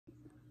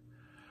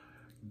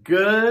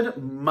Good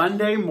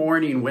Monday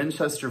morning,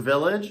 Winchester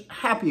Village.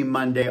 Happy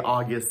Monday,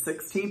 August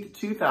 16th,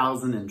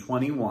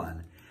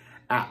 2021.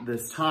 At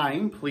this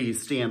time,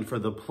 please stand for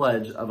the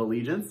Pledge of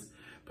Allegiance.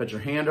 Put your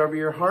hand over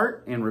your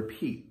heart and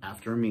repeat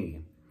after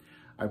me.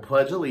 I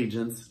pledge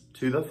allegiance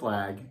to the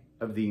flag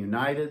of the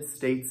United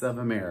States of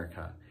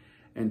America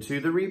and to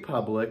the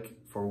republic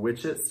for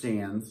which it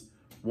stands,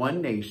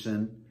 one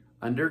nation,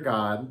 under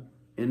God,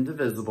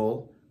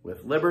 indivisible,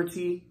 with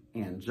liberty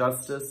and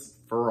justice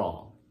for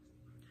all.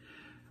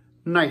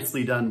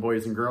 Nicely done,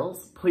 boys and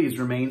girls. Please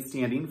remain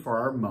standing for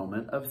our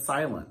moment of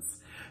silence.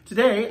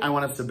 Today, I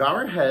want us to bow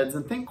our heads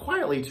and think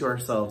quietly to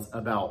ourselves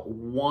about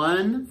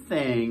one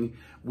thing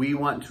we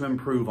want to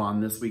improve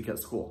on this week at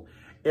school.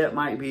 It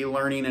might be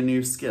learning a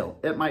new skill.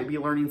 It might be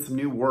learning some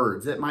new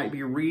words. It might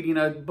be reading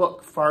a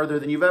book farther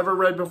than you've ever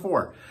read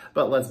before.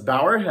 But let's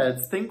bow our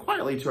heads, think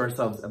quietly to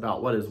ourselves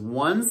about what is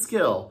one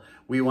skill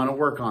we want to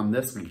work on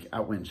this week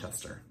at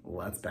Winchester.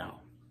 Let's bow.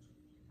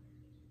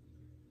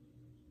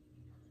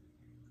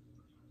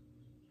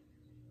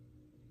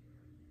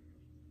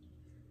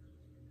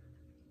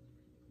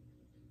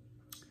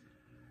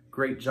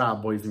 Great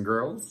job, boys and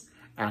girls.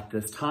 At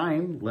this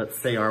time, let's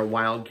say our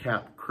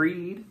Wildcat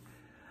Creed.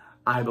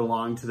 I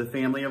belong to the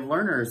family of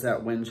learners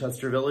at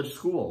Winchester Village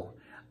School.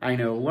 I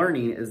know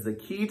learning is the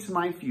key to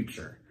my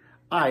future.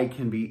 I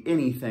can be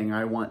anything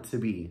I want to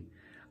be.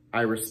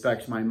 I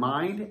respect my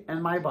mind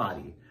and my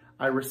body.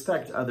 I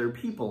respect other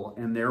people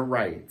and their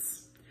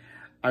rights.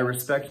 I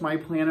respect my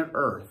planet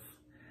Earth.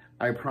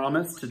 I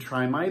promise to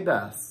try my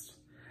best.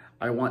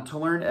 I want to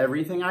learn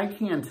everything I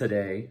can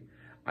today.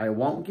 I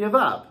won't give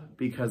up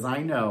because I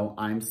know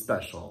I'm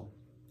special.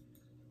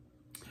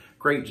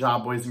 Great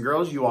job, boys and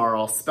girls. You are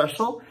all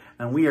special,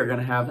 and we are going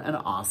to have an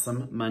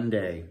awesome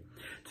Monday.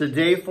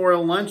 Today for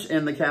lunch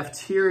in the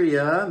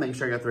cafeteria, make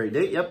sure I got the right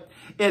date. Yep.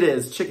 It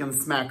is chicken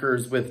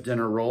smackers with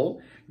dinner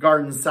roll,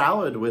 garden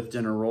salad with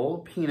dinner roll,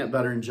 peanut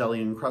butter and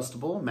jelly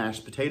Uncrustable,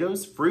 mashed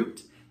potatoes,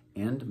 fruit,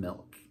 and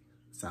milk.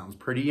 Sounds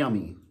pretty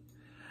yummy.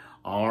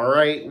 All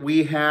right,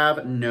 we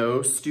have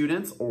no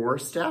students or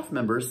staff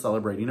members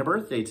celebrating a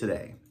birthday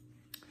today.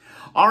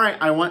 All right,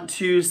 I want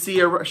to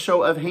see a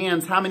show of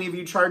hands. How many of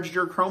you charged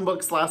your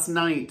Chromebooks last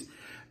night?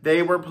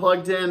 They were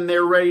plugged in,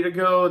 they're ready to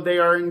go, they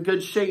are in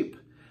good shape.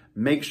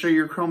 Make sure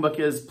your Chromebook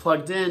is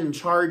plugged in,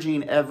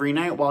 charging every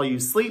night while you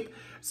sleep,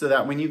 so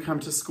that when you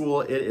come to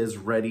school, it is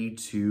ready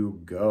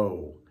to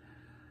go.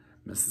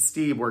 Mrs.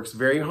 Steve works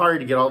very hard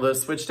to get all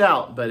those switched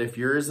out, but if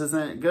yours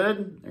isn't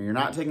good, or you're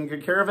not taking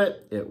good care of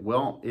it,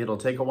 it'll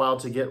take a while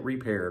to get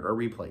repaired or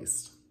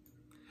replaced.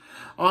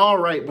 All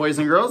right, boys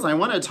and girls, I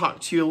want to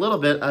talk to you a little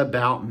bit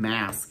about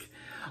masks.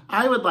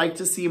 I would like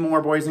to see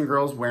more boys and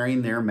girls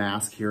wearing their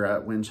mask here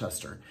at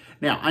Winchester.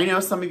 Now, I know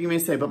some of you may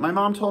say, but my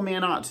mom told me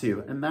not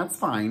to, and that's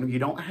fine. You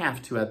don't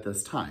have to at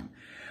this time.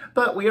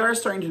 But we are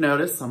starting to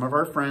notice some of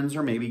our friends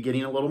are maybe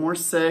getting a little more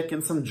sick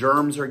and some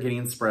germs are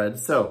getting spread.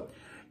 So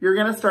you're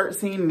going to start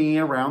seeing me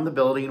around the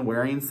building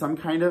wearing some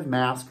kind of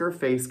mask or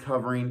face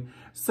covering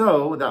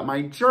so that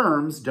my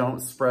germs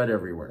don't spread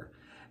everywhere.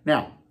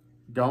 Now,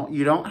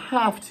 you don't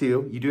have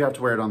to. You do have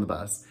to wear it on the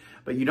bus,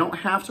 but you don't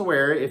have to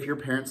wear it if your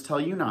parents tell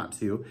you not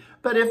to.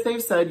 But if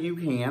they've said you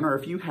can, or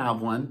if you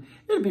have one,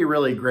 it'd be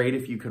really great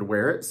if you could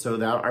wear it so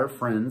that our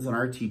friends and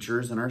our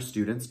teachers and our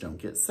students don't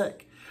get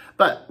sick.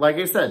 But like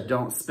I said,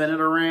 don't spin it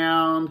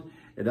around.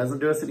 It doesn't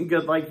do us any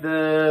good like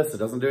this. It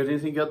doesn't do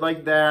anything good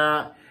like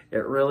that.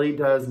 It really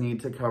does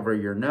need to cover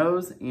your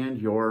nose and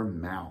your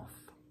mouth.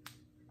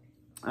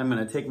 I'm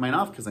going to take mine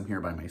off because I'm here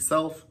by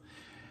myself.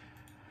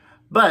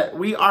 But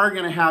we are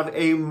going to have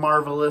a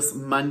marvelous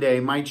Monday.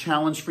 My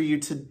challenge for you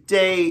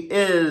today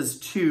is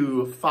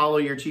to follow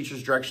your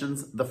teacher's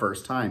directions the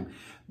first time.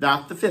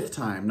 Not the fifth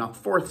time, not the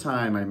fourth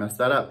time. I messed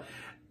that up.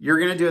 You're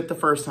going to do it the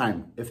first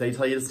time. If they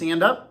tell you to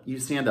stand up, you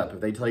stand up. If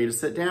they tell you to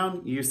sit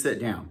down, you sit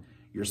down.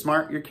 You're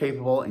smart, you're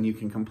capable, and you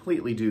can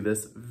completely do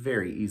this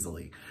very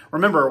easily.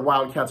 Remember,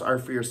 Wildcats are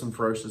fierce and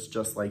ferocious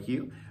just like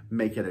you.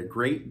 Make it a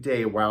great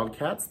day,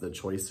 Wildcats. The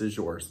choice is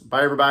yours.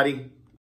 Bye, everybody.